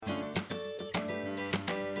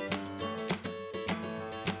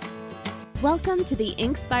Welcome to the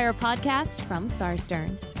Inkspire podcast from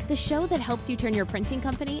Tharstern, the show that helps you turn your printing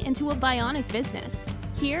company into a bionic business.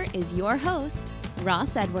 Here is your host,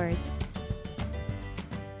 Ross Edwards.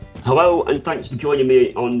 Hello, and thanks for joining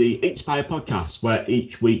me on the Inkspire podcast, where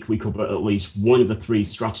each week we cover at least one of the three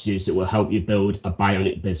strategies that will help you build a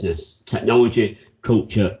bionic business: technology,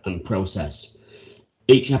 culture, and process.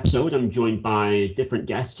 Each episode, I'm joined by different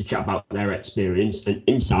guests to chat about their experience and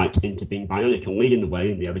insight into being bionic and leading the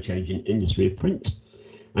way in the ever-changing industry of print.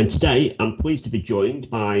 And today, I'm pleased to be joined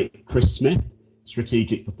by Chris Smith,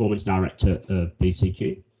 Strategic Performance Director of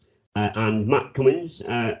BCQ, and Matt Cummins,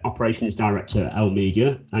 Operations Director at L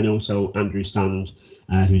Media, and also Andrew Stand,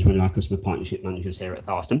 who's one of our Customer Partnership Managers here at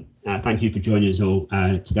Tharstern. Thank you for joining us all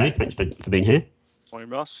today. Thanks for being here. Morning,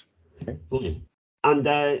 Ross. Morning. And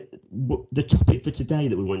the topic for today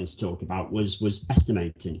that we wanted to talk about was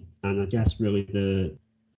estimating, and I guess really the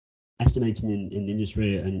estimating in the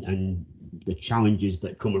industry and the challenges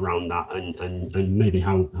that come around that, and maybe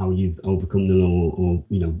how you've overcome them, or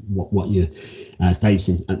you know what you're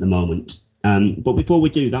facing at the moment. But before we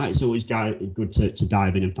do that, it's always good to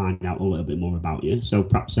dive in and find out a little bit more about you. So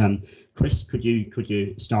perhaps Chris, could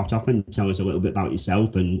you start off and tell us a little bit about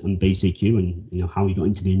yourself and BCQ, and how you got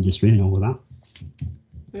into the industry and all of that?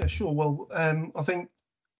 Yeah, sure. Well, I think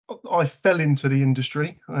I fell into the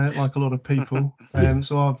industry like a lot of people.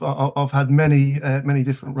 So I've had many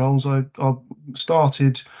different roles. I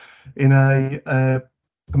started in a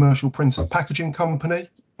commercial printer packaging company,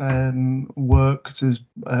 worked as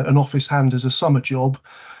an office hand as a summer job,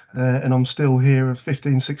 and I'm still here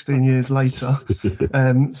 16 years later.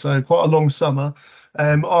 So quite a long summer.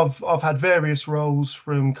 I've had various roles,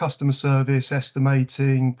 from customer service,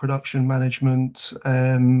 estimating, production management,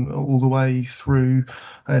 all the way through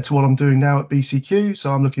to what I'm doing now at BCQ.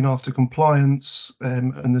 So I'm looking after compliance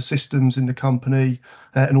and the systems in the company,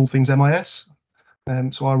 and all things MIS.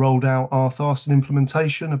 So I rolled out our Tharstern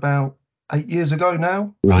implementation about 8 years ago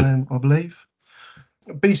now, right. I believe.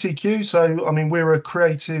 BCQ, so I mean, we're a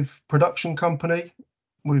creative production company.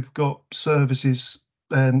 We've got services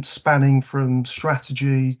spanning from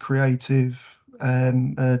strategy, creative,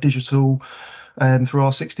 digital, through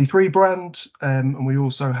our 63 brand, and we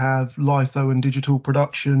also have litho and digital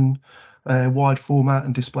production, wide format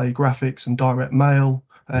and display graphics and direct mail,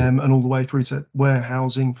 and all the way through to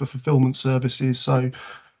warehousing for fulfillment services. So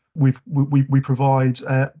we provide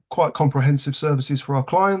quite comprehensive services for our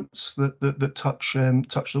clients that touch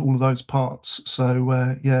all of those parts.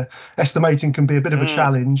 So estimating can be a bit of a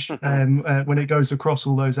challenge when it goes across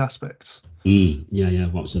all those aspects. Yeah,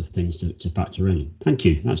 lots of things to factor in. Thank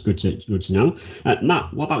you. That's good to know.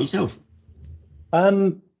 Matt, what about yourself?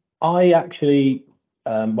 I actually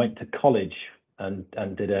went to college and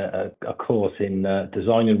did a course in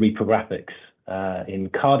design and reprographics in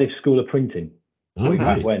Cardiff School of Printing.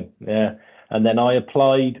 Back when, yeah. And then I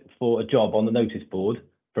applied for a job on the notice board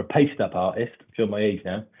for a paste-up artist, showing my age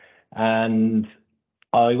now. And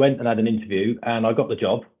I went and had an interview, and I got the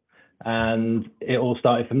job, and it all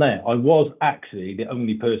started from there. I was actually the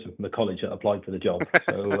only person from the college that applied for the job.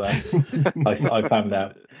 So I found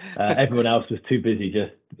out everyone else was too busy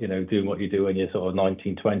just, doing what you do when you're sort of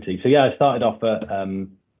 19, 20. So yeah, I started off at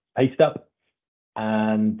paste-up,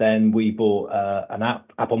 and then we bought an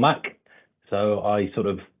Apple Mac. So I sort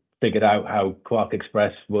of figured out how Quark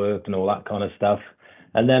Express worked and all that kind of stuff.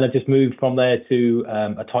 And then I just moved from there to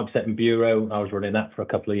a typesetting bureau. I was running that for a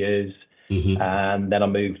couple of years. Mm-hmm. And then I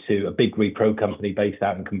moved to a big repro company based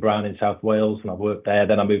out in Cwmbran in South Wales, and I worked there.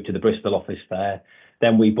 Then I moved to the Bristol office there.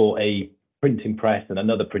 Then we bought a printing press and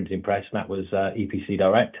another printing press, and that was EPC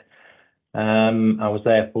Direct. I was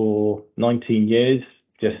there for 19 years,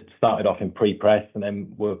 just started off in pre-press and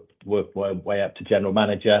then worked my way up to general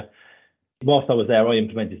manager. Whilst I was there, I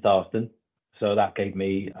implemented Tharstern, so that gave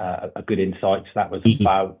me a good insight. So that was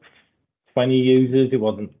about 20 users. It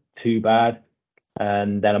wasn't too bad.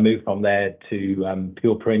 And then I moved from there to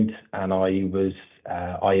Pure Print, and I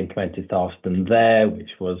implemented Tharstern there, which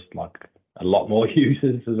was like a lot more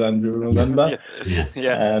users, as Andrew will remember.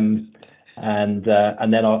 Yeah. And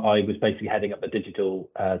then I was basically heading up the digital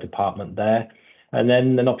department there. And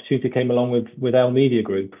then an opportunity came along with L Media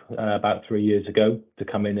Group about 3 years ago to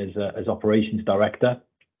come in as operations director.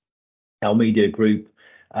 L Media Group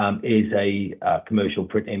is a commercial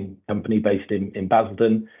printing company based in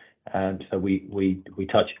Basildon. So we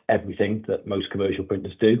touch everything that most commercial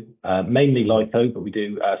printers do, mainly litho, but we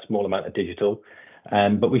do a small amount of digital.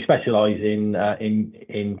 But we specialise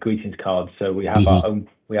in greetings cards. So we have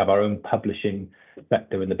our own publishing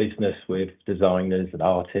sector in the business with designers and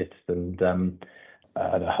artists and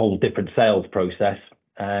a whole different sales process.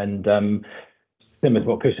 And similar to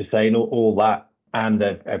what Chris was saying, all that and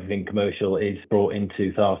everything commercial is brought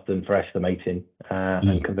into Tharston for estimating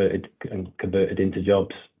and converted into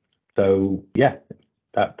jobs. So yeah,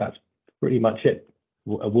 that's pretty much it.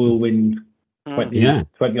 A whirlwind 20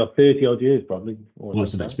 or 30 odd years probably.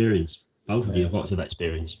 Lots of experience. Both of you have lots of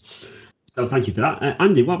experience. So thank you for that.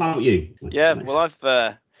 Andy, what about you? Yeah, well,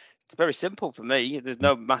 it's very simple for me. There's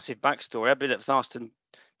no massive backstory. I've been at Tharston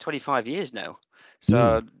 25 years now.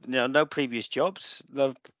 So, no previous jobs.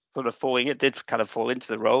 It did kind of fall into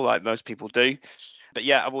the role like most people do. But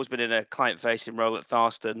yeah, I've always been in a client-facing role at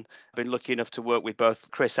Tharston. I've been lucky enough to work with both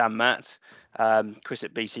Chris and Matt. Chris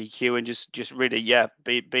at BCQ, and just really,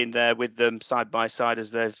 being there with them side by side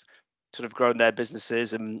as they've sort of grown their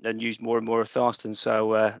businesses and used more and more of Tharston.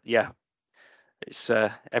 So it's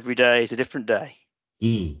every day is a different day.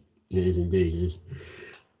 It is indeed. It is.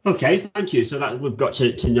 Okay, thank you. So that we've got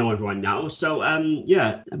to know everyone now. So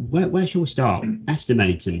where shall we start?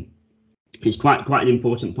 Estimating. It's quite an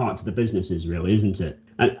important part to the businesses, really, isn't it?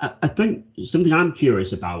 I think something I'm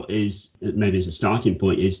curious about is, maybe as a starting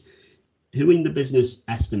point, is who in the business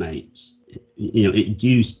estimates?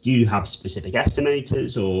 Do you have specific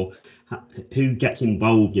estimators, or who gets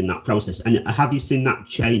involved in that process? And have you seen that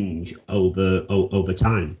change over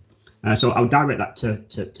time? So I'll direct that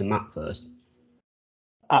to Matt first.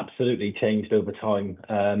 Absolutely changed over time.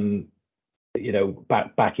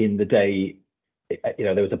 Back in the day,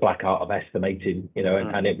 there was a black art of estimating,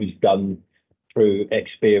 and it was done through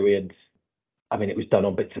experience. I mean, it was done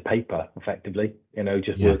on bits of paper, effectively,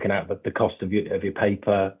 working out the cost of your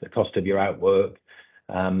paper, the cost of your outwork,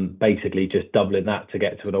 basically just doubling that to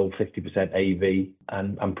get to an old 50% AV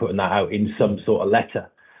and putting that out in some sort of letter.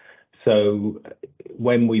 So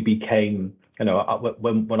when we became, when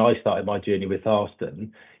I started my journey with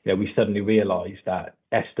Tharston, we suddenly realised that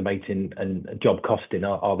estimating and job costing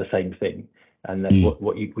are the same thing. And then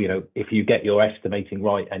what if you get your estimating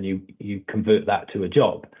right and you convert that to a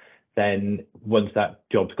job, then once that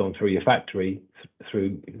job's gone through your factory,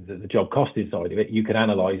 through the job costing side of it, you can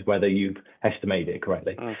analyse whether you've estimated it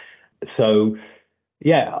correctly. So,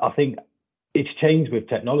 I think it's changed with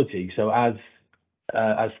technology. So as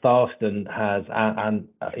Tharston has and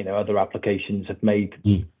other applications have made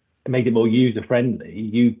it more user friendly,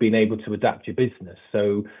 you've been able to adapt your business.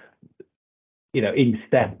 So in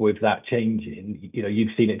step with that changing,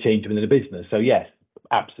 you've seen it change within the business. So yes,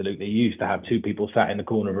 absolutely. You used to have two people sat in the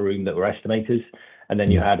corner of a room that were estimators, and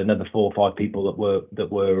then you had another 4 or 5 people that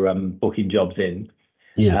were booking jobs in.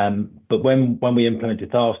 But when we implemented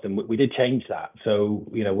Tharston, we did change that. So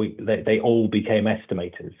they all became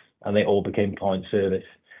estimators and they all became client service.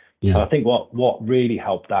 And I think what really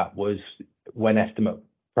helped that was when Estimate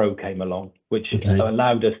Pro came along, which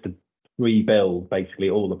allowed us to rebuild basically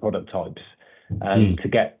all the product types. And to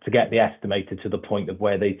get the estimator to the point of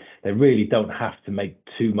where they really don't have to make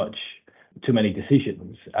too many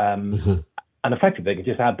decisions, and effectively they can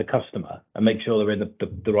just add the customer and make sure they're in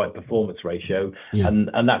the right performance ratio,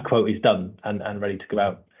 and that quote is done and ready to go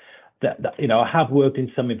out. I have worked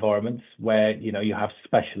in some environments where you have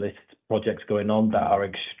specialist projects going on that are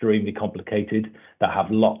extremely complicated, that have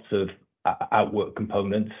lots of outwork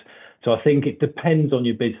components. So I think it depends on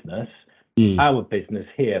your business. Our business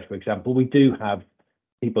here, for example, we do have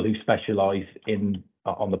people who specialise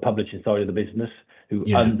on the publishing side of the business who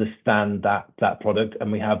understand that product,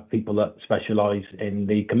 and we have people that specialise in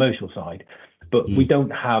the commercial side. But we don't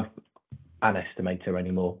have an estimator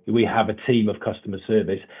anymore. We have a team of customer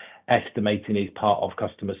service. Estimating is part of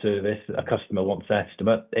customer service. A customer wants an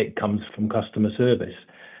estimate, it comes from customer service.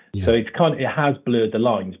 So it has blurred the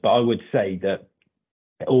lines. But I would say that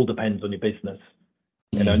it all depends on your business.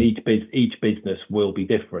 And each business will be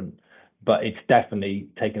different, but it's definitely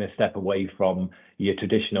taken a step away from your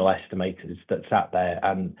traditional estimators that sat there.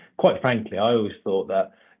 And quite frankly, I always thought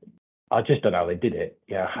that, I just don't know how they did it.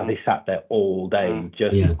 How they sat there all day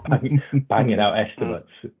just banging out estimates,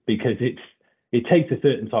 because it takes a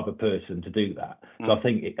certain type of person to do that. So I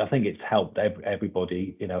think it's helped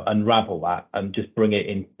everybody, unravel that and just bring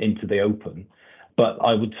it into the open. But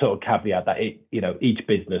I would sort of caveat that each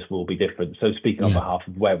business will be different. So speaking on behalf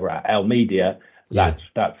of where we're at, L Media, that's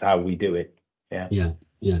how we do it.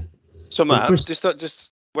 So Matt,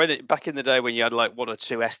 just back in the day when you had like 1 or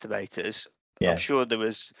 2 estimators, I'm sure there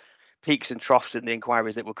was peaks and troughs in the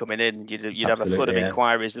inquiries that were coming in. You'd have a flood of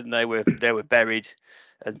inquiries, and they were buried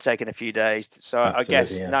and taking a few days. So I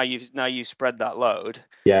guess now you've spread that load.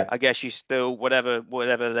 I guess you still whatever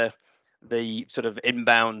the the sort of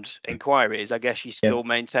inbound inquiries, I guess you're still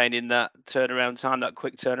maintaining that turnaround time, that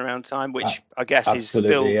quick turnaround time, which I guess is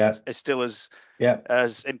still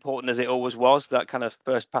as important as it always was, that kind of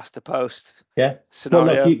first past the post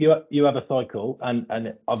scenario. Well, look, you have a cycle,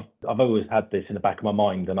 and I've always had this in the back of my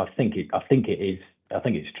mind, and I think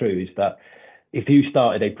it's true, is that if you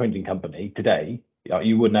started a printing company today,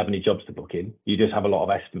 you wouldn't have any jobs to book in. You just have a lot of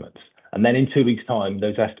estimates, and then in 2 weeks' time,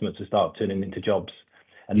 those estimates will start turning into jobs.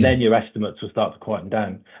 And then your estimates will start to quieten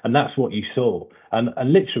down. And that's what you saw. And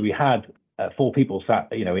literally we had 4 people sat,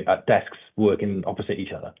 at desks working opposite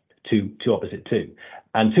each other, two opposite 2.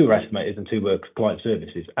 And 2 were estimators and 2 were client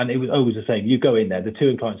services. And it was always the same. You go in there, the 2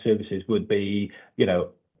 in client services would be,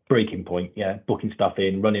 breaking point, booking stuff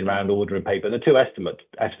in, running around, ordering paper. The 2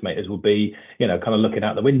 estimators would be, kind of looking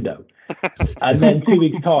out the window. And then 2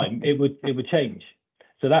 weeks' time, it would change.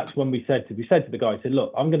 So that's when we said to the guy, I said,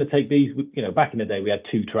 look, I'm going to take these, back in the day, we had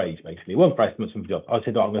 2 trays, basically, one for estimates, one for jobs. I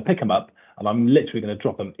said, I'm going to pick them up and I'm literally going to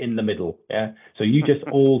drop them in the middle. Yeah. So you just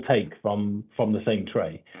all take from the same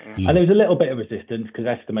tray. And there was a little bit of resistance because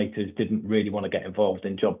estimators didn't really want to get involved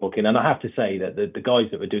in job booking. And I have to say that the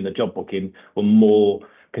guys that were doing the job booking were more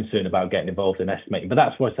concerned about getting involved in estimating. But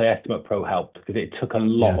that's why I say Estimate Pro helped, because it took a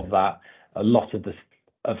lot of that, a lot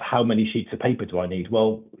of how many sheets of paper do I need?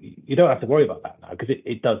 Well, you don't have to worry about that now because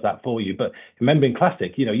it does that for you. But remember in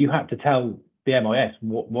Classic, you had to tell the MIS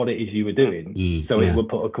what it is you were doing, it would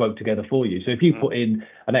put a quote together for you. So if you put in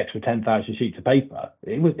an extra 10,000 sheets of paper,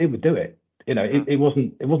 it would do it. It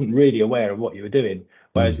wasn't really aware of what you were doing.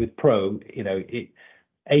 Whereas with Pro,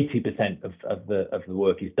 80% of the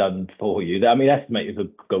work is done for you. I mean, estimators will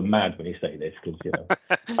go mad when you say this because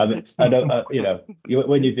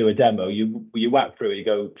when you do a demo, you whack through, you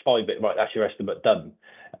go 5 bit, right? That's your estimate done.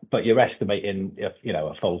 But you're estimating,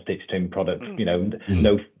 a full stitch trim product,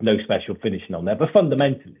 no special finishing on there. But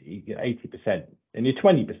fundamentally, 80% and your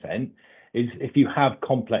 20% is if you have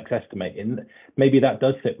complex estimating, maybe that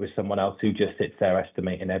does sit with someone else who just sits there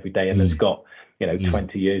estimating every day and has got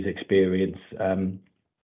 20 years experience.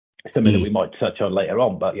 Something that we might touch on later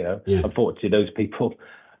on, but unfortunately those people,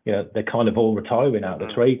 they're kind of all retiring out of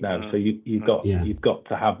the trade now. So you've got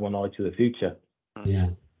to have one eye to the future. Yeah.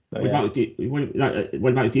 So,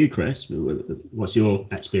 what about you, Chris? What's your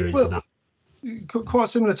experience of that? Quite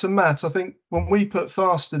similar to Matt. I think when we put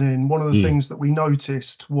Tharston in, one of the things that we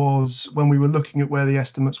noticed was when we were looking at where the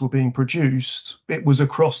estimates were being produced, it was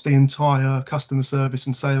across the entire customer service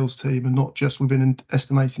and sales team and not just within an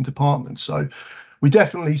estimating department. So we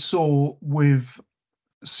definitely saw with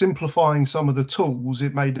simplifying some of the tools,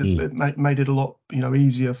 it made it a lot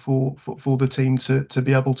easier for the team to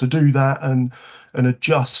be able to do that and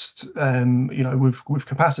adjust with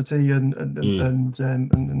capacity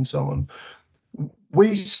and so on.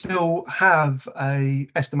 We still have an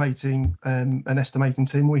estimating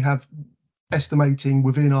team. We have estimating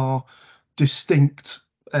within our distinct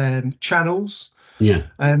channels. Yeah.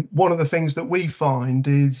 One of the things that we find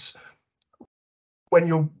is when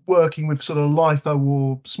you're working with sort of LIFO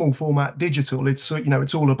or small format digital, it's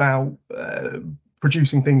all about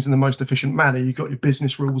producing things in the most efficient manner. You've got your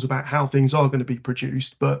business rules about how things are going to be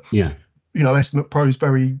produced, but Estimate Pro is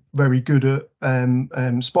very, very good at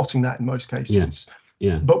spotting that in most cases.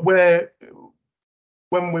 Yeah. But when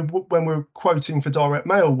we're quoting for direct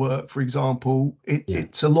mail work, for example,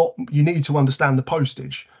 it's a lot. You need to understand the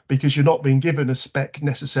postage because you're not being given a spec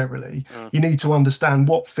necessarily. You need to understand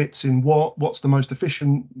what fits in what's the most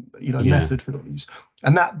efficient method for these,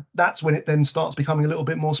 and that's when it then starts becoming a little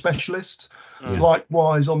bit more specialist.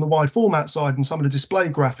 Likewise, on the wide format side and some of the display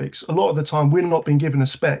graphics, a lot of the time we're not being given a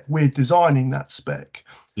spec, we're designing that spec.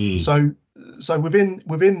 So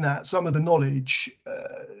within that, some of the knowledge,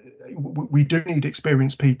 we do need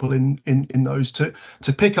experienced people in those to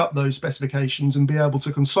pick up those specifications and be able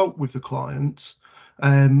to consult with the client,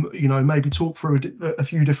 maybe talk through a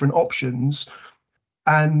few different options,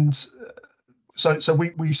 and so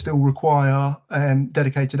we still require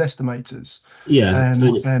dedicated estimators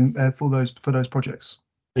for those projects.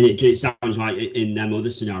 And it sounds like in them other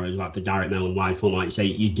scenarios, like for direct mail and wide format, you say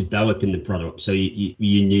you're developing the product, so you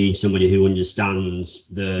need somebody who understands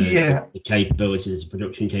the capabilities, the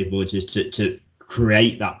production capabilities to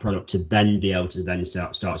create that product, to then be able to then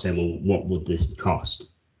start saying, well, what would this cost?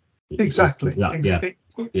 Exactly.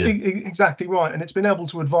 Exactly right. And it's been able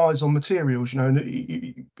to advise on materials.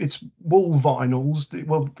 It's wall vinyls.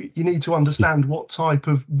 Well, you need to understand what type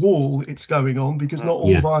of wall it's going on, because not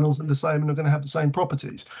all vinyls are the same and are going to have the same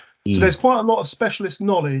properties. So there's quite a lot of specialist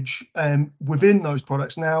knowledge within those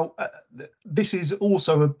products. Now, this is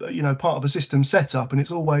also part of a system setup, and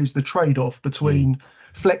it's always the trade-off between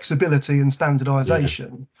flexibility and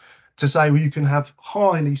standardization. to say, well, you can have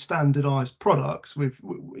highly standardized products with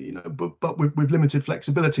but with limited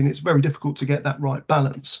flexibility, and it's very difficult to get that right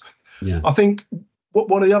balance. Yeah. I think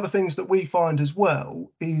one of the other things that we find as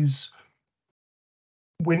well is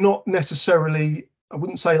we're not necessarily, I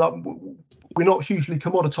wouldn't say like we're not hugely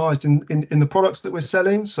commoditized in the products that we're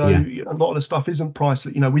selling. So a lot of the stuff isn't priced.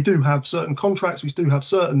 We do have certain contracts, we do have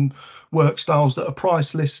certain work styles that are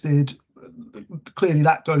price listed. Clearly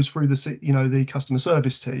that goes through the customer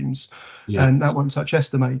service teams, and that won't touch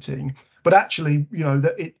estimating. But actually, we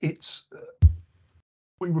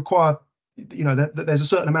require, that there's a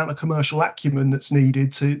certain amount of commercial acumen that's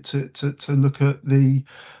needed to look at the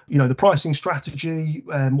pricing strategy,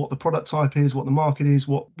 what the product type is, what the market is,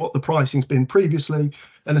 what the pricing's been previously,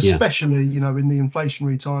 and especially in the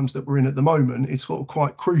inflationary times that we're in at the moment, it's sort of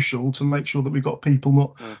quite crucial to make sure that we've got people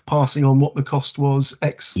not passing on what the cost was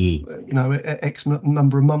X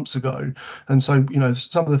number of months ago. And so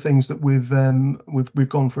some of the things that we've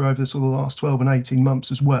gone through over the sort of the last 12 and 18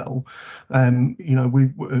 months as well,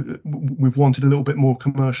 we've wanted a little bit more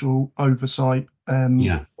commercial oversight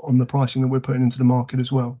on the pricing that we're putting into the market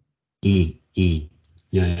as well. No, I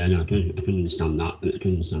can understand that.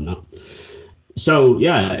 So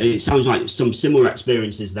it sounds like some similar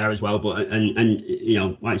experiences there as well, but and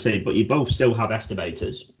like I say, but you both still have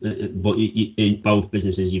estimators, but you, in both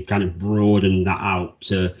businesses you've kind of broadened that out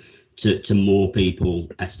to more people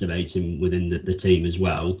estimating within the team as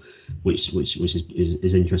well, which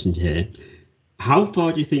is interesting to hear. How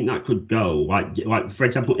far do you think that could go? Like for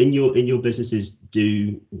example, in your businesses,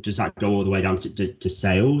 does that go all the way down to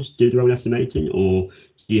sales do their own estimating, or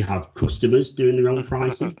do you have customers doing their own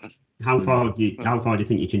pricing? How far do you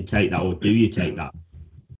think you can take that, or do you take that?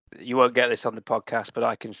 You won't get this on the podcast, but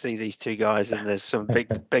I can see these two guys, and there's some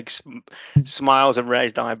big smiles and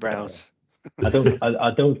raised eyebrows. I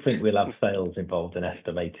don't think we'll have sales involved in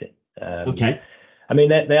estimating. Okay. I mean,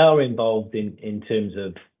 they are involved in terms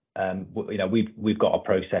of. We've got a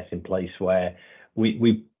process in place where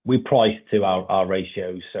we price to our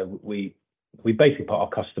ratios, so we basically put our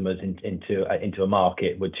customers into a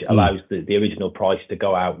market which allows the original price to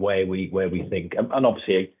go out where we think, and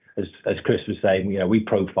obviously as Chris was saying, we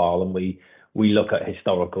profile and we look at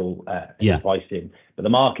historical pricing, but the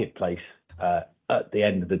marketplace at the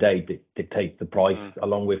end of the day dictates the price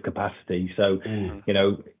along with capacity. So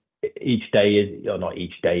each day is, or not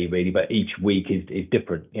each day really, but each week is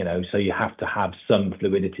different, so you have to have some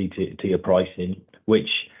fluidity to your pricing,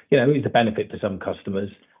 which is a benefit for some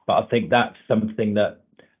customers. But I think that's something that,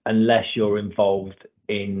 unless you're involved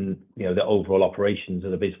in the overall operations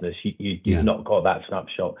of the business, you've not got that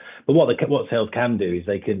snapshot. But what sales can do is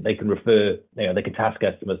they can refer, they can task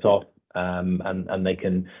estimates off, and they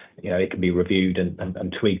can, it can be reviewed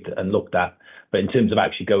and tweaked and looked at. But in terms of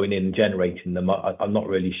actually going in and generating them, I'm not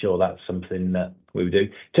really sure that's something that we would do.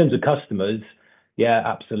 In terms of customers,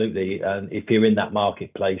 absolutely. And if you're in that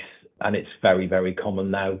marketplace, and it's very, very common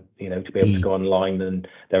now, to be able to go online, and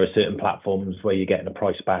there are certain platforms where you're getting a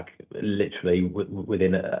price back literally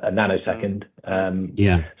within a nanosecond.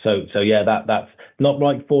 That's not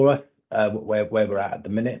right for us where we're at the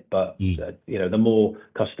minute. But the more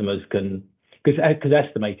customers can. Because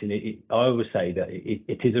estimating, I always say that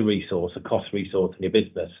it is a resource, a cost resource in your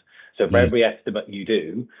business. So for every estimate you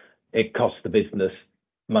do, it costs the business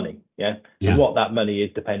money. And what that money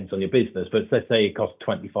is depends on your business. But let's say it costs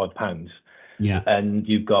 £25, and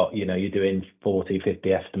you've got, you're doing 40,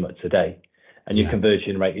 50 estimates a day, and your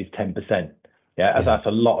conversion rate is 10%. That's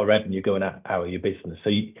a lot of revenue going out of your business.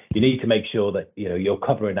 So you need to make sure that you're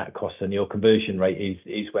covering that cost, and your conversion rate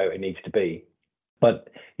is where it needs to be. But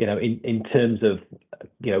in terms of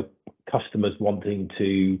customers wanting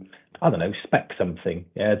to, I don't know, spec something,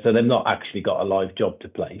 so they've not actually got a live job to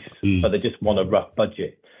place, but they just want a rough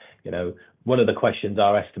budget. One of the questions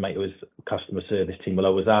our estimator customer service team will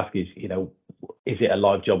always ask is, is it a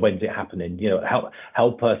live job? When's it happening?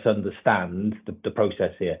 Help us understand the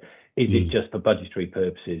process here. Is it just for budgetary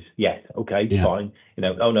purposes? Yes. Okay. Fine.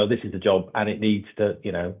 Oh no, this is a job, and it needs to.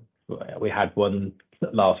 We had one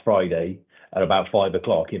last Friday at about 5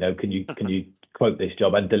 o'clock. Can you quote this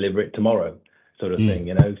job and deliver it tomorrow, sort of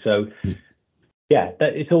thing. So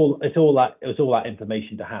it's all that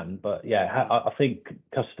information to hand. But I think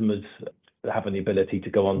customers having the ability to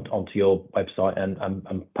go onto your website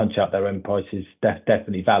and punch out their own prices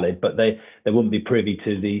definitely valid, but they wouldn't be privy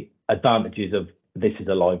to the advantages of this is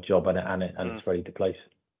a live job and it's ready to place.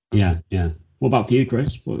 What about for you,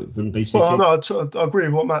 Chris? From BCG? Well, no, I agree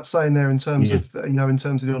with what Matt's saying there in terms of in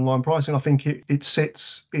terms of the online pricing. I think it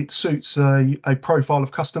suits a profile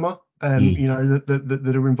of customer you know,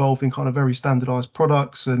 that are involved in kind of very standardized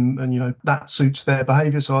products, and you know, that suits their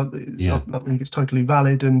behavior. So I think it's totally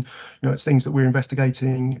valid, and you know, it's things that we're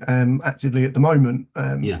investigating actively at the moment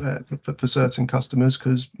for certain customers,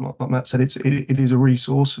 because like Matt said, it is a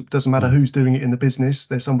resource. It doesn't matter who's doing it in the business,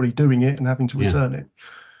 there's somebody doing it and having to return it.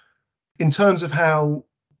 In terms of how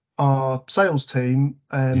our sales team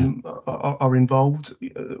are involved,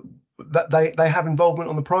 that they have involvement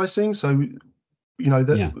on the pricing. So you know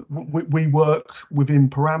that we work within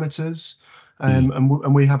parameters,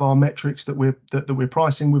 and we have our metrics that we're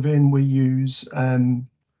pricing within. We use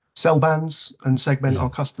sell bands and segment our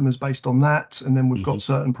customers based on that, and then we've got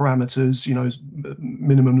certain parameters, you know,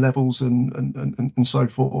 minimum levels and so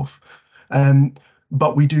forth.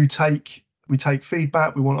 But we take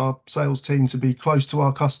feedback. We want our sales team to be close to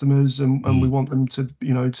our customers, and we want them to,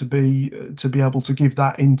 you know, to be able to give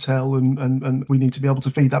that intel, and we need to be able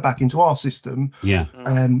to feed that back into our system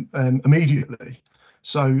immediately.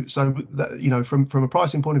 So that, you know, from a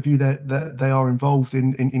pricing point of view, they are involved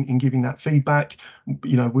in giving that feedback.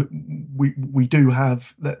 You know, we do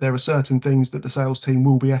have that there are certain things that the sales team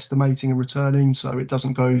will be estimating and returning, so it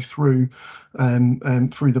doesn't go through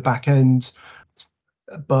the back end.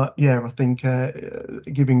 But yeah, I think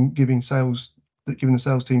giving the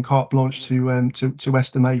sales team carte blanche to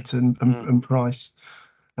estimate and price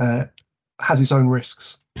has its own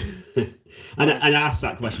risks. And I asked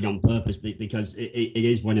that question on purpose because it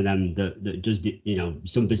is one of them that does, you know,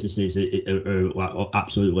 some businesses are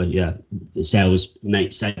absolutely, the sales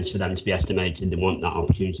make sense for them to be estimated. They want that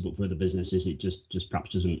opportunity, but for other businesses, it just perhaps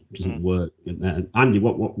doesn't work. Andy,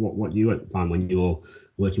 what do you find when you're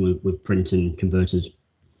working with print and converters?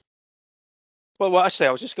 Well, actually,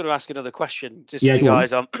 I was just going to ask another question, just for you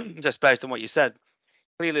guys, just based on what you said.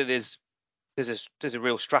 Clearly, there's a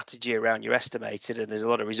real strategy around your estimated, and there's a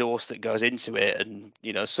lot of resource that goes into it. And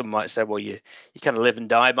you know, some might say, well, you kind of live and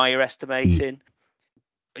die by your estimating.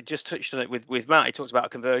 I just touched on it with Matt. He talked about a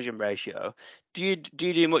conversion ratio. Do you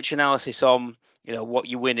do much analysis on, you know, what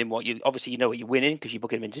you win and obviously you know what you're winning because you're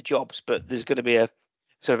booking them into jobs, but there's going to be a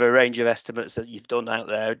sort of a range of estimates that you've done out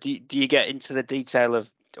there. Do you get into the detail of,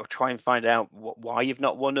 or try and find out why you've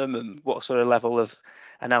not won them, and what sort of level of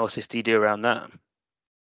analysis do you do around that?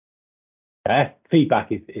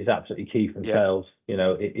 Feedback is absolutely key from sales. You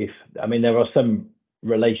know, I mean, there are some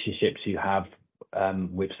relationships you have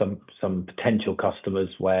with some potential customers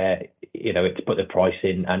where, you know, it's put the price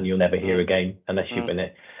in and you'll never hear again unless you win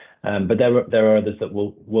it. But there are others that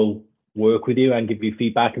will work with you and give you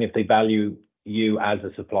feedback, and if they value you as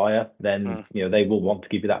a supplier, then you know, they will want to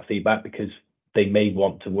give you that feedback because they may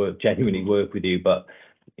want to genuinely work with you, but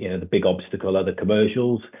you know, the big obstacle are the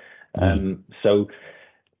commercials. So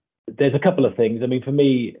there's a couple of things. I mean, for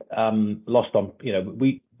me, lost on, you know,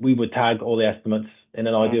 we would tag all the estimates in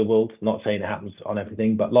an ideal world. Not saying it happens on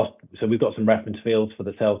everything, but so we've got some reference fields for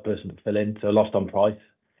the salesperson to fill in. So lost on price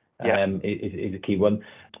is a key one.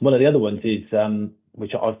 One of the other ones is,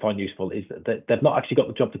 which I find useful, is that they've not actually got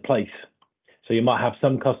the job to place. So you might have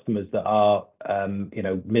some customers that are, you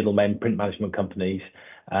know, middlemen, print management companies,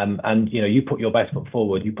 and you know, you put your best foot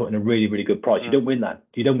forward, you put in a really, really good price. You don't win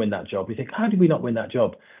that job. You think, how did we not win that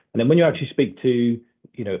job? And then when you actually speak to,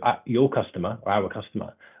 you know, your customer or our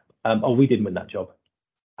customer, we didn't win that job.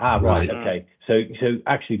 Right. Okay. So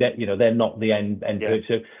actually, that, you know, they're not the end.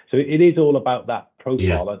 So it is all about that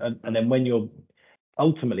profile, and then when you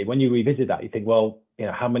revisit that, you think, well, you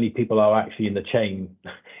know, how many people are actually in the chain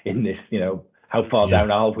in this? You know, how far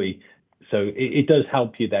down are we? So it does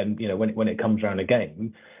help you then, you know, when it comes around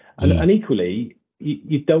again. And equally,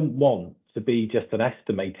 you don't want to be just an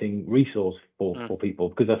estimating resource for people,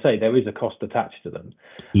 because I say there is a cost attached to them.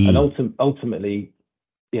 And ultimately,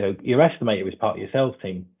 you know, your estimator is part of your sales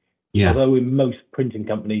team. Although in most printing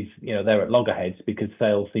companies, you know, they're at loggerheads because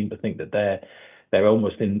sales seem to think that they're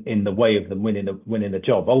almost in the way of them winning the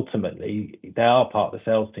job. Ultimately, they are part of the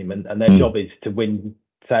sales team, and their job is to win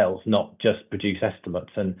sales, not just produce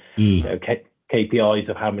estimates. And you know, KPIs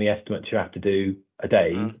of how many estimates you have to do a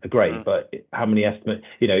day are great, but how many estimates,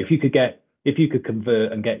 you know, if you could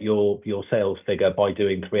convert and get your sales figure by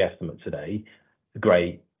doing 3 estimates a day,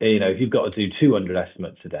 great. You know, if you've got to do 200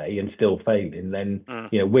 estimates a day and still failing, then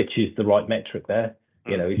you know, which is the right metric there?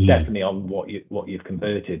 You know, it's definitely on what you've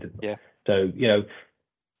converted. So you know,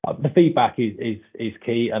 the feedback is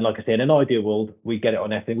key. And like I say, in an ideal world, we get it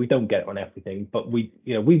on everything. We don't get it on everything, but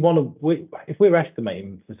if we're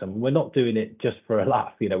estimating for someone, we're not doing it just for a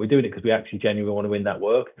laugh. You know, we're doing it because we actually genuinely want to win that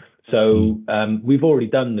work. So we've already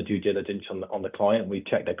done the due diligence on the client. We've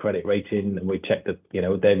checked their credit rating, and we've checked that, you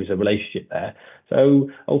know, there is a relationship there. So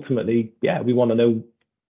ultimately, we want to know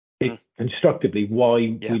constructively why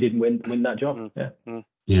we didn't win that job.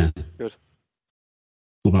 Yeah. Good.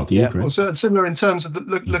 What about for you, Chris? Well, so similar in terms of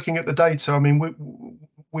looking at the data. I mean,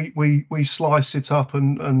 we slice it up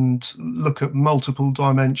and look at multiple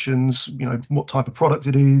dimensions. You know, what type of product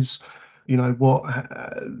it is. You know, what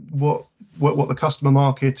the customer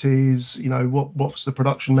market is. You know, what's the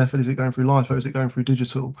production method? Is it going through LIFO? Is it going through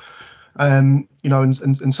digital? You know,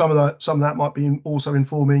 and some of that might be also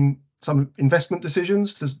informing some investment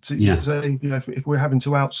decisions to say, you know, if we're having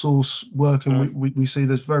to outsource work and we see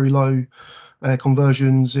there's very low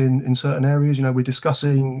conversions in certain areas. You know, we're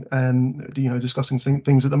discussing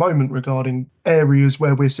things at the moment regarding areas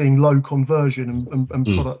where we're seeing low conversion and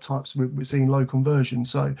product types we're seeing low conversion.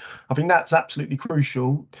 So I think that's absolutely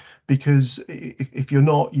crucial, because if you're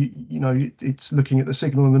not, you know, it's looking at the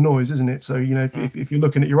signal and the noise, isn't it? So, you know, if you're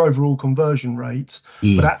looking at your overall conversion rate,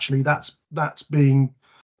 but actually that's being,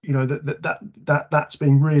 you know, that's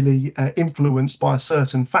being really influenced by a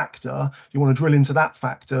certain factor. You want to drill into that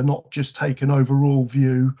factor, not just take an overall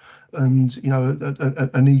view and, you know,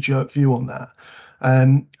 a knee-jerk view on that.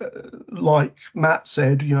 Like Matt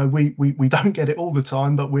said, you know, we don't get it all the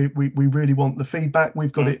time, but we really want the feedback.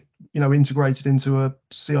 We've got it, you know, integrated into a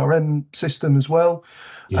CRM system as well,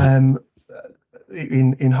 in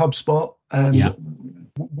HubSpot,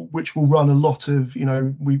 which will run a lot of, you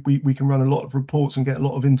know, we can run a lot of reports and get a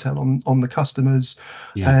lot of intel on the customers,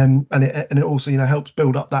 and it also, you know, helps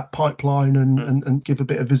build up that pipeline and give a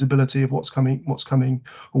bit of visibility of what's coming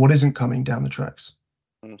or what isn't coming down the tracks.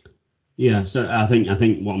 Yeah, so I think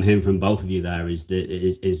what I'm hearing from both of you there is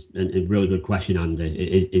a really good question, Andy.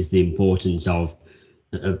 Is the importance of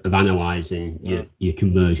analysing your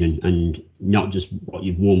conversion, and not just what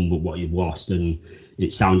you've won but what you've lost. And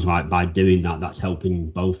it sounds like by doing that, that's helping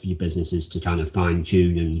both your businesses to kind of fine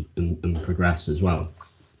tune and progress as well.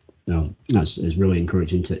 No, that's really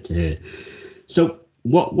encouraging to hear. So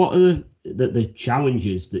what are the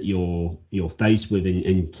challenges that you're faced with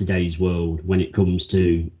in today's world when it comes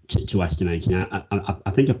to estimating?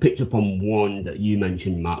 I think I picked up on one that you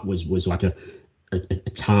mentioned, Matt, was like a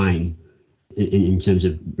time in terms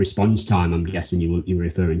of response time. I'm guessing you were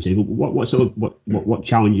referring to. But what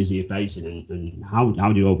challenges are you facing, and how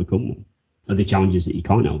do you overcome them? Are there challenges that you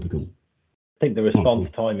can't overcome? I think the response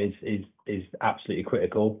time is absolutely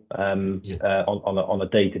critical on a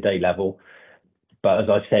day-to-day level. But as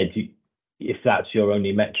I said, if that's your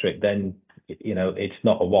only metric, then, you know, it's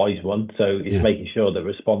not a wise one. So it's making sure that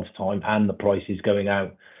response time and the prices going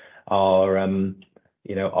out are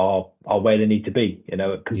where they need to be, you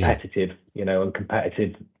know, competitive, you know, and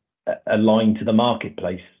competitive, aligned to the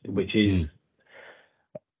marketplace, which is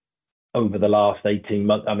over the last 18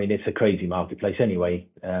 months. I mean, it's a crazy marketplace anyway,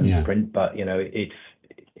 print, but, you know,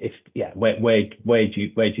 where do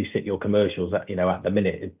you sit your commercials at, you know, at the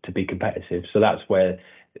minute to be competitive? So that's where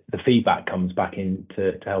the feedback comes back in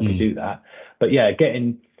to help you do that. But yeah,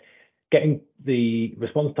 getting the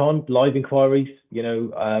response time, live inquiries, you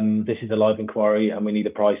know, this is a live inquiry and we need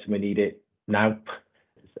a price and we need it now,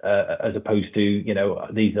 as opposed to, you know,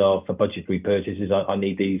 these are for budgetary purchases, I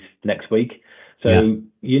need these next week. So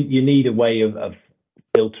you need a way of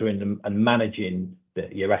filtering and managing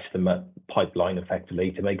your estimate pipeline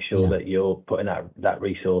effectively to make sure that you're putting that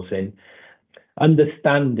resource in,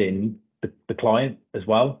 understanding the client as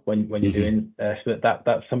well when you're doing estimate.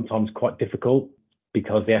 That's sometimes quite difficult,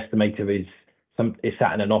 because the estimator is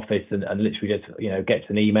sat in an office and literally gets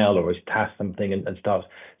an email or is tasked something and starts.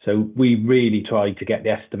 So we really try to get the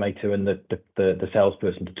estimator and the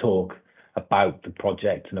salesperson to talk about the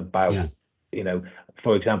project and about you know,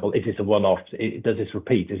 for example, is this a one-off? Does this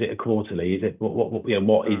repeat? Is it a quarterly? Is it what you know,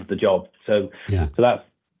 what is the job? So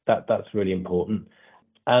that's really important.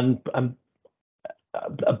 And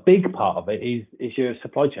a big part of it is your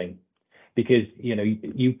supply chain, because, you know,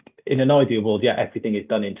 you in an ideal world, everything is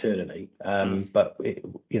done internally, but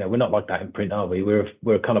you know, we're not like that in print, are we?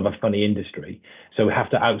 We're kind of a funny industry, so we have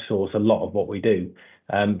to outsource a lot of what we do.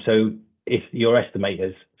 So if your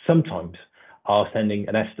estimators sometimes are sending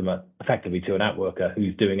an estimate effectively to an outworker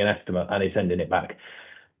who's doing an estimate and is sending it back,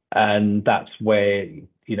 and that's where,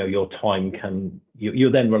 you know, your time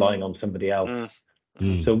you're then relying on somebody else.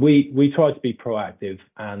 So we try to be proactive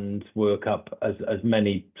and work up as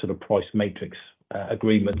many sort of price matrix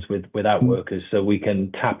agreements with outworkers, so we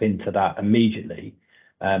can tap into that immediately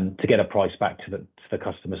to get a price back to the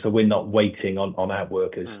customer. So we're not waiting on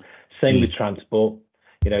outworkers. Same with transport.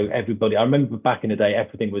 You know, everybody, I remember back in the day,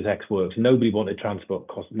 everything was Ex Works. Nobody wanted transport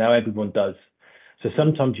costs. Now everyone does. So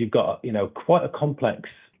sometimes you've got, you know, quite a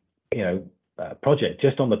complex, you know, project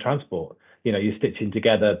just on the transport. You know, you're stitching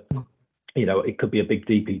together it could be a big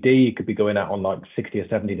DPD. It could be going out on like 60 or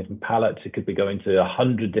 70 different pallets. It could be going to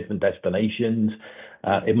 100 different destinations.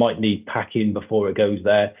 It might need packing before it goes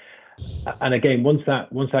there. And again, once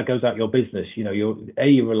that goes out your business, you're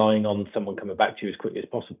relying on someone coming back to you as quickly as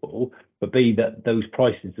possible, but B, that those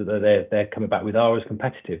prices that they're coming back with are as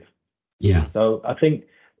competitive. Yeah. So I think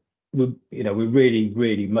we really,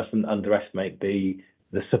 really mustn't underestimate the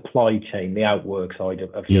supply chain, the outwork side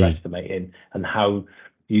of your estimating, and how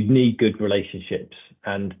you need good relationships.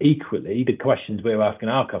 And equally, the questions we're asking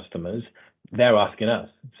our customers, they're asking us.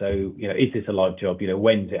 So, is this a live job?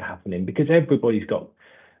 When's it happening? Because everybody's got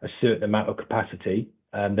a certain amount of capacity,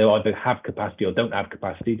 and they'll either have capacity or don't have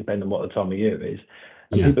capacity, depending on what the time of year is.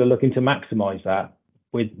 And people are looking to maximise that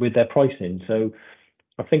with their pricing. So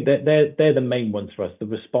I think that they're the main ones for us: the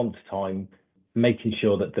response time, making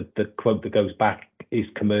sure that the quote that goes back is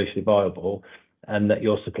commercially viable, and that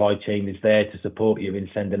your supply chain is there to support you in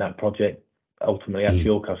sending that project ultimately out to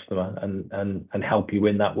your customer and help you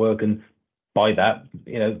win that work, and by that,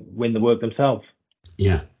 win the work themselves.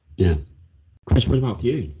 Yeah. Chris, what about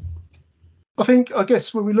you? I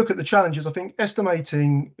guess when we look at the challenges, I think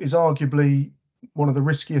estimating is arguably one of the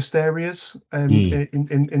riskiest areas in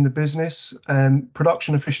the business.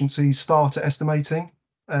 Production efficiencies start at estimating.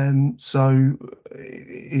 So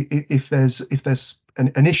if there's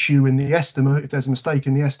an issue in the estimate, if there's a mistake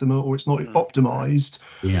in the estimate, or it's not optimized,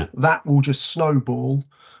 that will just snowball,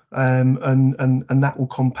 and that will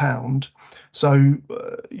compound. So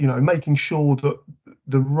making sure that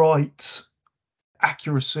the right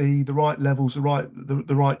accuracy, the right levels, the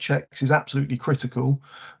right checks is absolutely critical,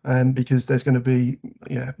 because there's going to be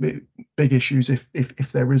big issues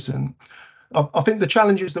if there isn't. I think the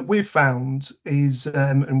challenges that we've found is,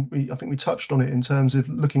 I think we touched on it in terms of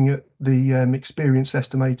looking at the experienced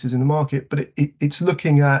estimators in the market, but it's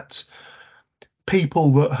looking at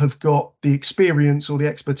people that have got the experience or the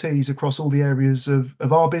expertise across all the areas of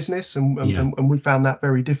our business, and we found that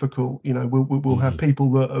very difficult. We'll have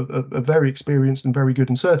people that are very experienced and very good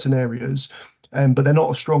in certain areas, but they're not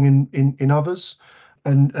as strong in others.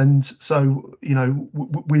 And so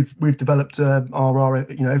we've developed our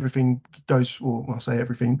everything goes, or I'll say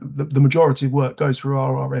everything, the majority of work goes through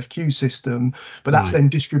our RFQ system, but that's then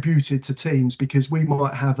distributed to teams, because we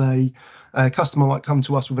might have a customer might come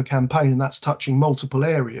to us with a campaign, and that's touching multiple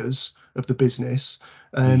areas of the business,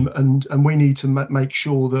 and we need to make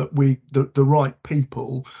sure that the right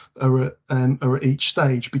people are at each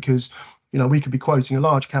stage, because we could be quoting a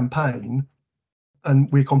large campaign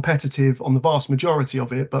and we're competitive on the vast majority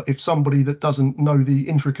of it, but if somebody that doesn't know the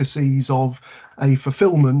intricacies of a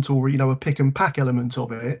fulfillment or a pick and pack element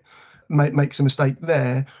of it makes a mistake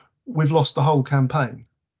there, we've lost the whole campaign.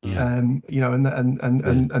 And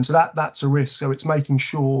so that's a risk. So it's making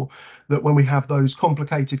sure that when we have those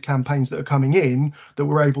complicated campaigns that are coming in, that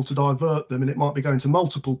we're able to divert them, and it might be going to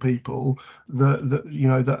multiple people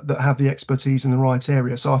that have the expertise in the right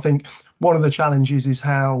area. So I think one of the challenges is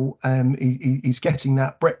how he's getting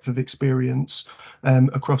that breadth of experience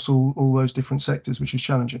across all those different sectors, which is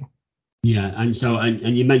challenging. Yeah, and so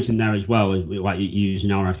and you mentioned there as well, like you use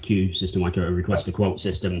an RFQ system, like a request to quote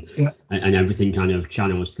system, and everything kind of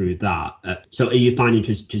channels through that. So are you finding,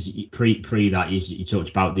 because pre that you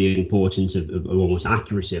talked about the importance of almost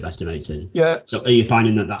accuracy of estimating? Yeah. So are you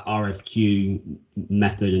finding that RFQ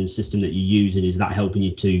method and system that you're using, is that helping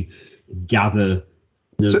you to gather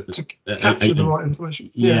to capture the right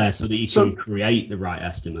information? Yeah, so that you can create the right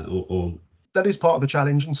estimate or that is part of the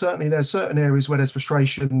challenge, and certainly there's certain areas where there's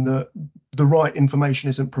frustration that the right information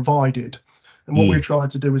isn't provided. And what we've tried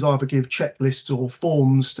to do is either give checklists or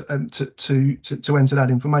forms to enter that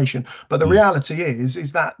information. But the reality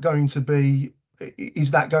is that going to be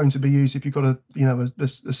used if you've got a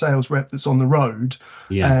sales rep that's on the road?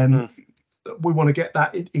 We want to get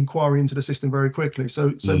that inquiry into the system very quickly. So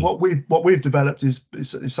what we've developed is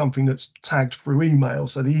something that's tagged through email.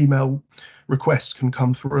 So the email requests can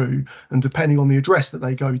come through, and depending on the address that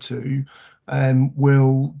they go to,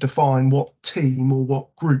 will define what team or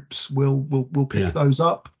what groups will pick those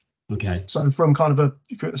up. Okay. So from kind of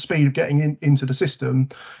a speed of getting into the system,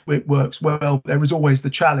 it works well. There is always the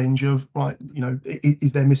challenge of,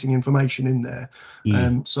 is there missing information in there?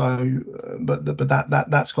 But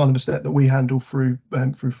that's kind of a step that we handle through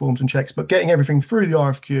forms and checks. But getting everything through the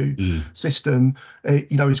RFQ system,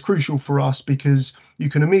 is crucial for us, because you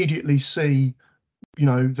can immediately see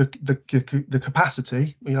the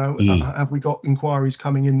capacity. Have we got inquiries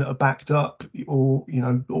coming in that are backed up, or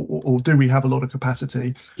do we have a lot of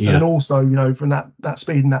capacity? And then also, from that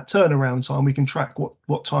speed and that turnaround time, we can track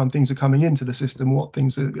what time things are coming into the system, what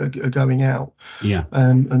things are going out,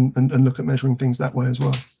 and look at measuring things that way as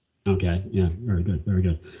well. Okay, yeah, very good, very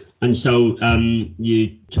good. And so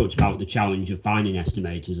you talked about the challenge of finding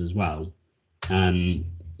estimators as well. Then,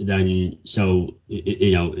 so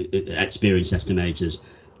experienced estimators,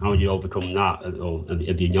 how do you overcome that, or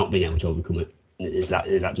have you not been able to overcome it? Is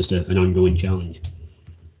that just an ongoing challenge?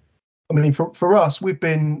 I mean, for us, we've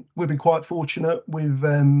been quite fortunate. We've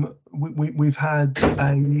had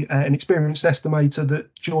an experienced estimator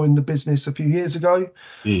that joined the business a few years ago,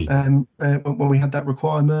 when we had that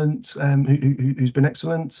requirement, who's been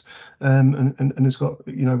excellent, and has got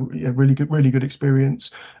really good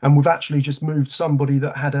experience. And we've actually just moved somebody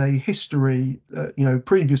that had a history,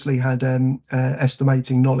 previously had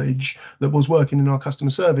estimating knowledge, that was working in our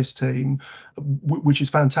customer service team, which is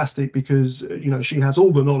fantastic because she has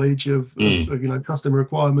all the knowledge of customer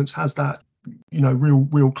requirements, has that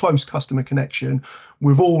real close customer connection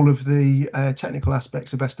with all of the technical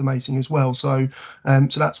aspects of estimating as well. So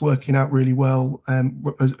that's working out really well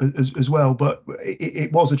as well. But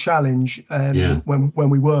it was a challenge when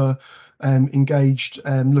we were engaged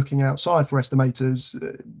looking outside for estimators,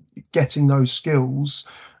 getting those skills.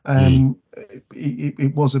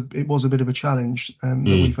 It was a bit of a challenge that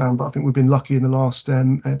we found, but I think we've been lucky in the last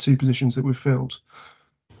 2 positions that we've filled.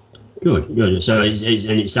 Good. So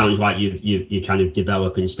it sounds like you kind of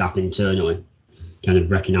developing staff internally, kind of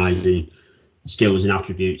recognising skills and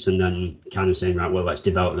attributes, and then kind of saying, right, well, let's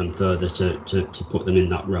develop them further to put them in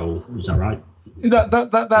that role. Is that right?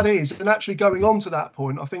 That is, and actually going on to that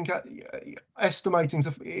point, I think estimating,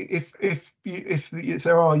 if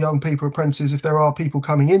there are young people, apprentices, if there are people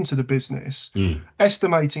coming into the business,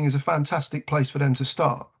 estimating is a fantastic place for them to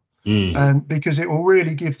start. Because it will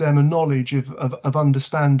really give them a knowledge of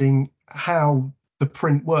understanding how the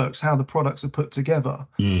print works, how the products are put together.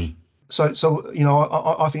 So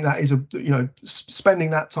I think that is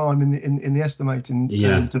spending that time in the estimating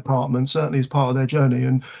department certainly is part of their journey,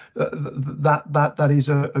 and that is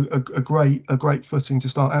a great footing to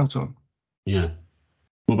start out on. Yeah.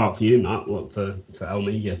 What about for you, Matt? What for Elle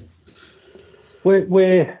Media?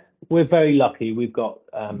 We're very lucky. We've got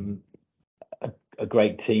a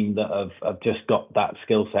great team that have just got that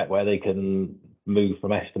skill set where they can move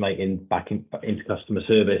from estimating back into customer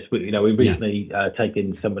service. We've recently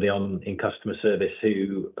taken somebody on in customer service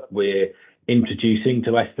who we're introducing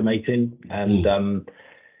to estimating, and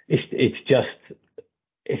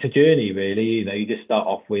it's a journey really. You just start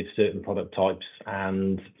off with certain product types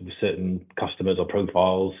and certain customers or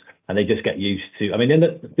profiles, and they just get used to. I mean,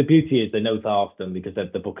 the beauty is they know Tharston because they're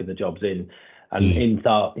booking the jobs in. And in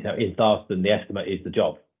Tharston, the estimate is the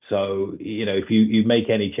job. So, if you make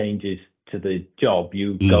any changes to the job,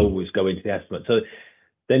 you always go into the estimate. So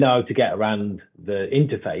they know how to get around the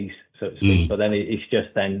interface, so to speak. But then it's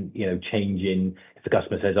just then, changing. If the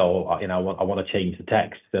customer says, "Oh, I want to change the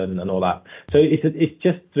text," and all that. So it's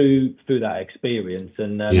just through that experience.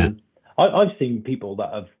 And I've seen people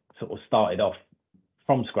that have sort of started off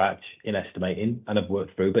from scratch in estimating and have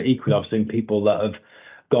worked through. But equally, I've seen people that have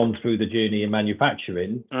gone through the journey in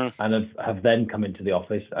manufacturing and have then come into the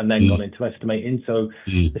office and then gone into estimating. So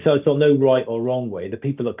it's no right or wrong way. The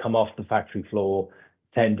people that come off the factory floor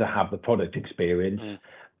tend to have the product experience,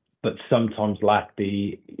 but sometimes lack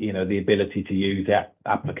the ability to use the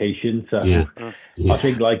application. So I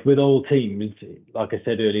think, like with all teams, like I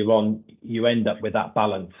said earlier on, you end up with that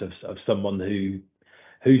balance of someone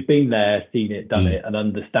who's been there, seen it, done it, and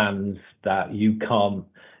understands that you can't.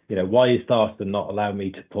 Why is Tharston not allowing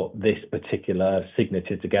me to put this particular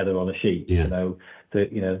signature together on a sheet?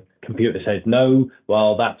 The computer says no.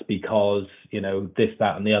 Well, that's because this,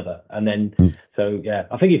 that, and the other. And then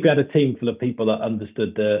I think if you had a team full of people that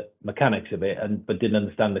understood the mechanics of it but didn't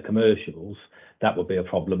understand the commercials, that would be a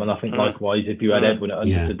problem. And I think likewise, if you had everyone that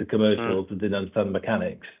understood the commercials and didn't understand the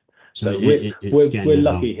mechanics. So we're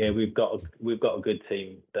lucky here. We've got a good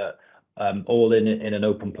team that. All in an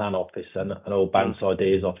open plan office and all bounce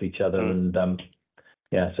ideas off each other, and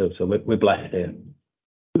so we're blessed here.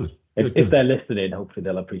 If they're listening, hopefully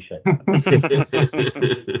they'll appreciate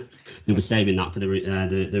it. They were saving that for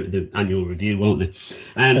the annual review, won't they?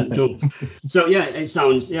 So it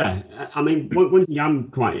sounds. I mean, one thing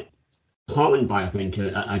I'm quite heartened by, I think,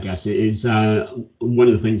 I guess, it is one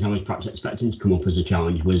of the things I was perhaps expecting to come up as a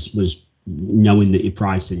challenge was knowing that you're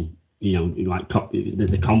pricing. Like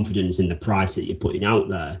the confidence in the price that you're putting out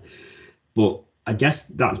there. But I guess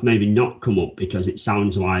that's maybe not come up because it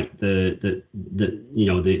sounds like the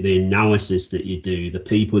analysis that you do, the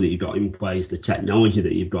people that you've got in place, the technology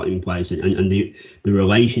that you've got in place, and the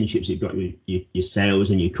relationships you've got with your sales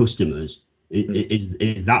and your customers.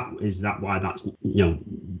 Is that why that's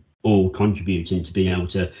all contributing to being able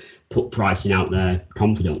to put pricing out there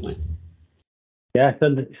confidently? Yeah,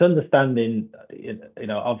 it's understanding. You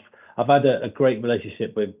know, I've had a great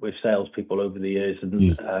relationship with salespeople over the years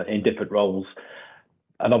and in different roles.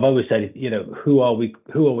 And I've always said, you know, who are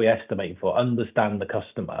we estimating for? Understand the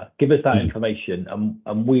customer, give us that information,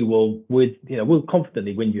 and we'll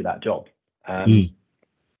confidently win you that job.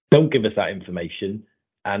 Don't give us that information,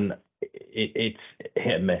 and it's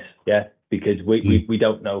hit and miss, because we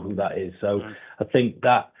don't know who that is. So I think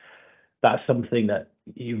that's something that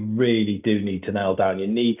you really do need to nail down. You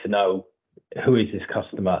need to know who is this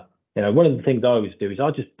customer. You know, one of the things I always do is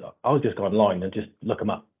I'll just go online and just look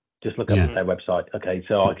them up. Just look up their website. Okay,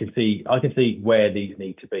 so I can see where these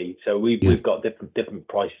need to be. So we've got different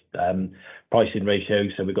pricing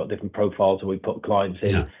ratios. So we've got different profiles that we put clients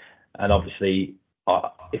in, and obviously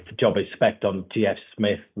if the job is spec'd on GF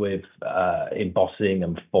Smith with embossing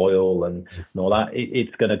and foil and all that,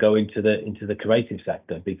 it's going to go into the creative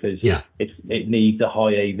sector because it needs a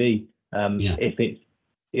high AV. If it's,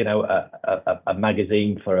 you know, a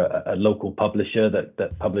magazine for a local publisher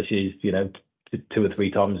that publishes, you know, 2 or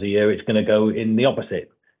 3 times a year, it's going to go in the opposite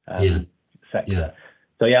sector.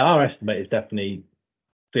 So our estimate is definitely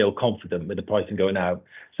feel confident with the pricing going out.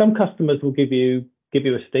 Some customers will give you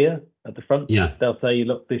a steer at the front. They'll say,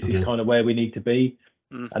 look, this is kind of where we need to be,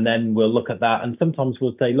 and then we'll look at that. And sometimes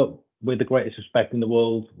we'll say, look, with the greatest respect in the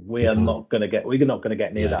world, we're not going to get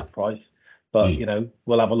near that price, but you know,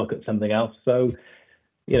 we'll have a look at something else. So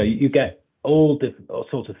you know, you get all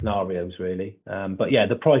sorts of scenarios really, but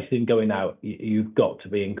the pricing going out, you've got to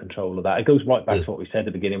be in control of that. It goes right back to what we said at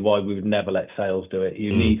the beginning, why we would never let sales do it.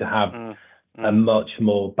 You need to have a much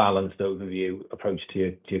more balanced overview approach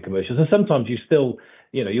to your commercials. And sometimes you still,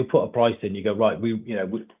 you know, you'll put a price in, you go, right,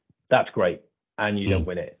 that's great, and you don't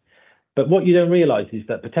win it. But what you don't realize is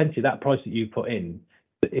that potentially that price that you put in,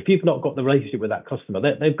 if you've not got the relationship with that customer,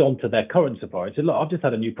 they've gone to their current supplier and said, look, I've just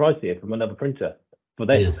had a new price here from another printer for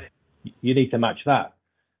this. You need to match that.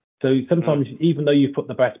 So sometimes, even though you put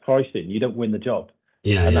the best price in, you don't win the job.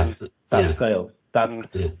 That's sales.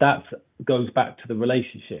 That goes back to the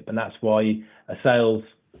relationship, and that's why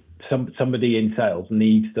somebody in sales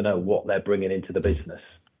needs to know what they're bringing into the business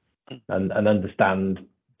and understand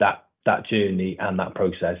that journey and that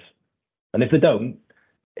process. And if they don't,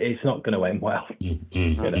 it's not going to end well.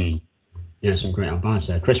 Yeah, some great advice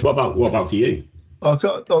there, Chris. What about for you? On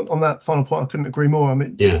that final point, I couldn't agree more. I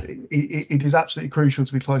mean, it is absolutely crucial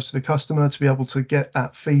to be close to the customer, to be able to get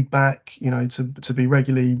that feedback, you know, to be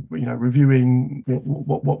regularly, you know, reviewing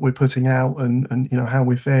what we're putting out and you know, how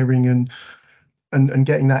we're faring and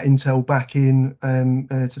getting that intel back in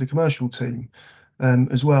to the commercial team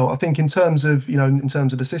as well. I think in terms of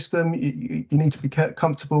the system, you need to be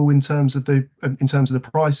comfortable in terms of the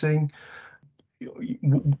pricing.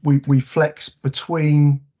 We flex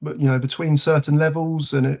between certain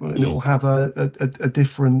levels, and it will have a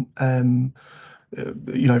different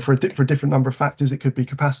for a different number of factors. It could be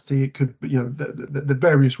capacity, it could be, you know, the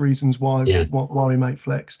various reasons why we make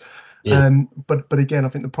flex. But again, I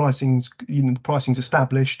think the pricing's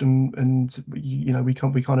established, and you know, we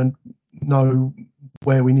kind of know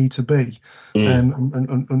where we need to be,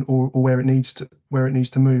 or where it needs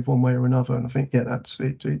to move one way or another. And I think that's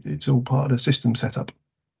it. It's all part of the system setup.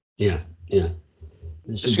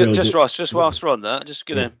 Ross, whilst we're on that, just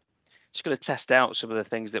gonna test out some of the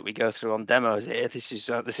things that we go through on demos here. This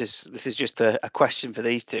is just a question for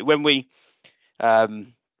these two. When we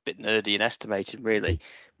bit nerdy and estimating really,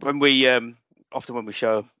 when we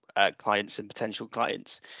show clients and potential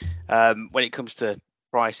clients, when it comes to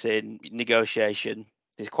pricing negotiation,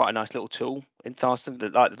 there's quite a nice little tool in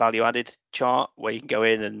Tharstern, like the value added chart, where you can go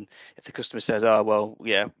in, and if the customer says, oh well,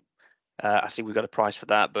 I see we've got a price for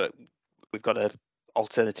that, but we've got a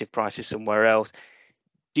alternative prices somewhere else.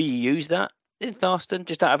 Do you use that in Tharstern,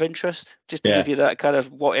 just out of interest, just to give you that kind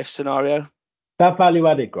of what if scenario? That value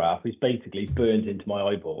added graph is basically burned into my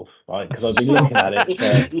eyeballs, right? Because I've been looking at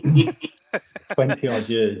it for 20 odd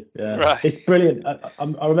years. Right. It's brilliant.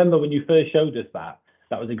 I remember when you first showed us that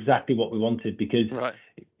was exactly what we wanted, because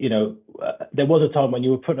you know, there was a time when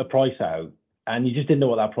you were putting a price out and you just didn't know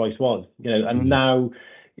what that price was, you know, and now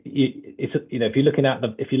it's, you know, if you're looking at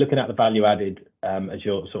the value added as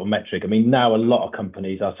your sort of metric, I mean, now a lot of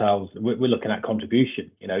companies, ourselves, we're looking at contribution,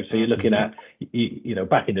 you know, so you're looking at, you know,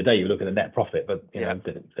 back in the day you were looking at net profit, but you know,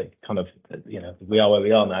 kind of, you know, we are where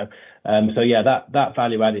we are now. So that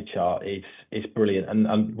value added chart is brilliant,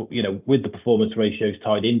 and you know, with the performance ratios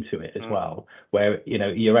tied into it as well, where, you know,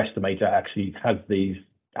 your estimator actually has these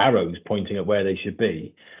arrows pointing at where they should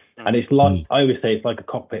be. And it's like, I always say, it's like a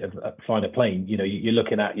cockpit of flying a plane. You know, you're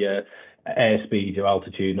looking at your airspeed, your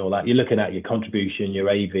altitude and all that. You're looking at your contribution, your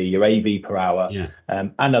AV per hour,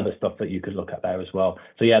 and other stuff that you could look at there as well.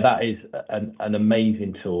 So yeah, that is an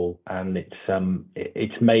amazing tool, and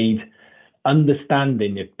it's made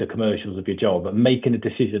understanding the commercials of your job and making a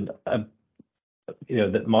decision.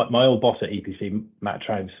 That my old boss at EPC, Matt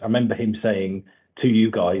Trounce, I remember him saying to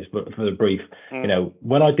you guys, but for the brief,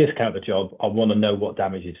 when I discount the job, I want to know what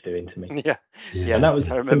damage it's doing to me. Yeah. And that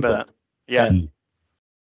was I remember simple. that.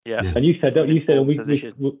 Yeah. And you said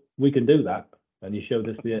we can do that, and you showed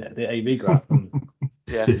us the AV graph. And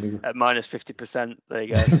at minus 50%. There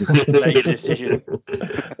you go. Make your decision.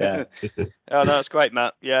 Yeah. Oh no, that's great,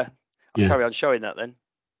 Matt. Yeah. I'll carry on showing that then.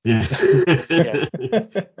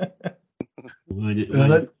 What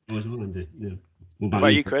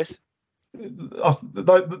about you, Chris?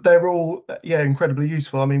 They're all incredibly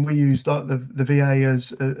useful. I mean, we use the VA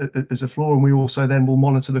as a floor, and we also then will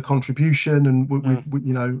monitor the contribution and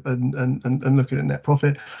and looking at net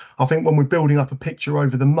profit. I think when we're building up a picture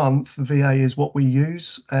over the month, VA is what we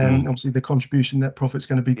use. Obviously the contribution net profit is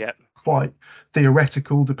going to be quite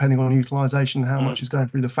theoretical depending on utilization, how much is going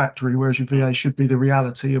through the factory, whereas your VA should be the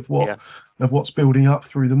reality of what's building up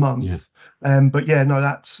through the month.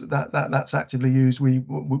 That's actively used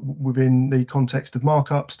within the context of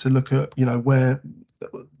markups to look at where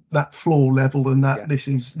that floor level, and that this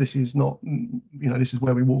is not this is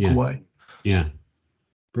where we walk away.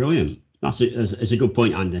 Brilliant. It's a good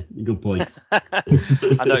point, Andy. Good point. I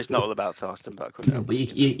know it's not all about Thorsten, but I couldn't help but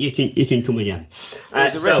you can come again.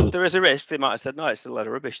 There is a risk. They might have said, no, it's a load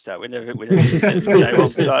of rubbish. That we never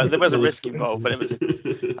there was a risk involved, but I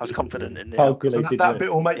was confident in it. So that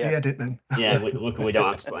bit will make the edit then. We don't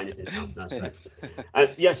have to put anything down. That's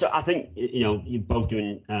great. So I think you're both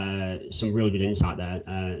doing some really good insight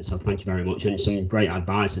there. So thank you very much, and some great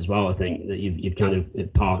advice as well. I think that you've kind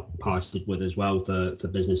of parted with as well for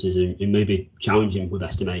businesses who may be challenging with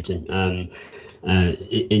estimating. I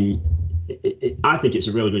think it's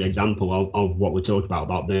a really good example of what we're talking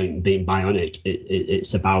about being bionic.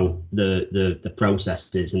 It's about the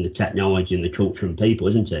processes and the technology and the culture and people,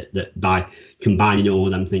 isn't it? That by combining all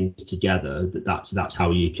of them things together, that's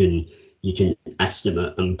how you can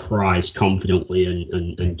estimate and price confidently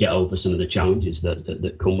and get over some of the challenges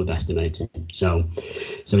that come with estimating. So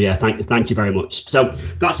yeah, thank you very much. So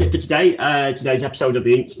that's it for today. Today's episode of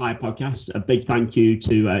the Inspire podcast. A big thank you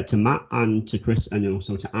to Matt and to Chris and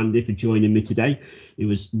also to Andy for joining me today. It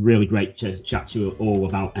was really great to chat to you all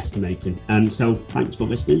about estimating. So thanks for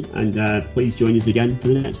listening, and please join us again for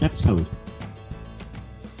the next episode.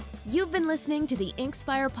 You've been listening to the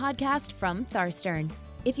Inkspire podcast from Tharstern.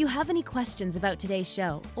 If you have any questions about today's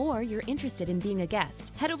show, or you're interested in being a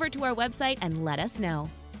guest, head over to our website and let us know.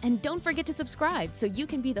 And don't forget to subscribe so you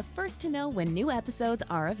can be the first to know when new episodes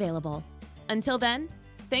are available. Until then,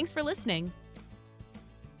 thanks for listening.